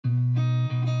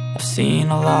I've seen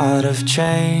a lot of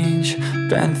change,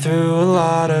 been through a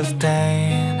lot of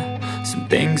pain. Some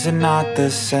things are not the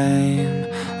same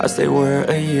as they were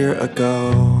a year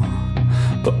ago,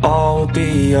 but all will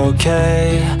be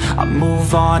okay. I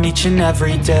move on each and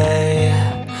every day.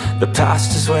 The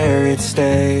past is where it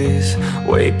stays,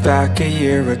 way back a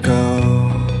year ago.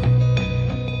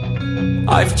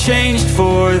 I've changed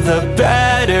for the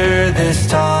better this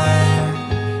time.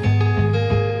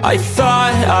 I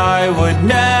thought I would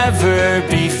never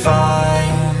be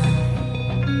fine.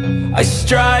 I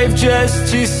strive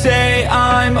just to say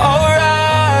I'm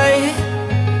alright,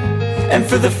 and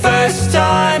for the first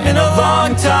time in a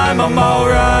long time I'm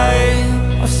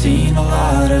alright. I've seen a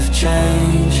lot of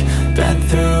change, been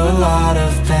through a lot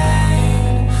of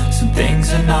pain. Some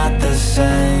things are not the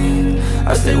same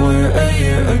as they were a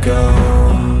year ago,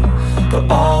 but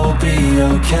all will be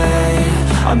okay.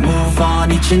 I move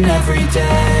on each and every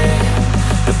day.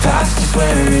 The past is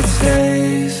where it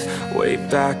stays, way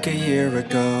back a year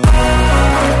ago.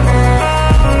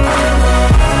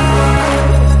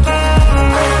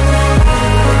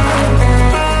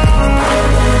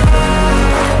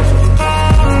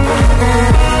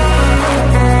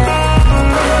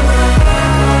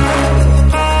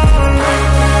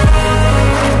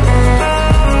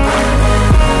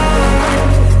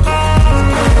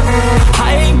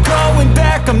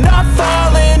 I'm not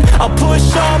falling, I'll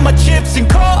push all my chips and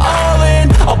call all in.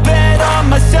 I'll bet on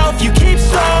myself, you keep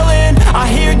stalling. I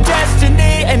hear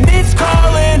destiny and it's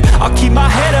calling. I'll keep my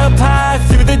head up high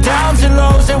through the downs and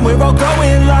lows, and we're all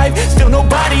going life. Still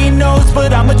nobody knows,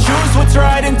 but I'ma choose what's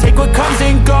right and take what comes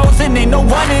and goes. And ain't no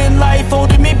one in life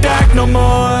holding me back no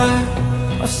more.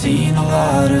 I've seen a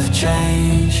lot of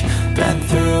change, been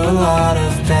through a lot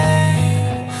of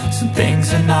pain. Some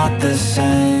things are not the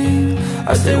same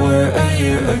as they were a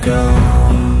year ago,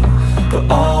 but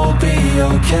all will be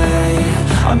okay.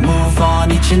 I move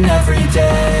on each and every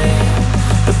day.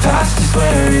 The past is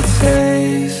where it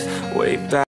stays, way back.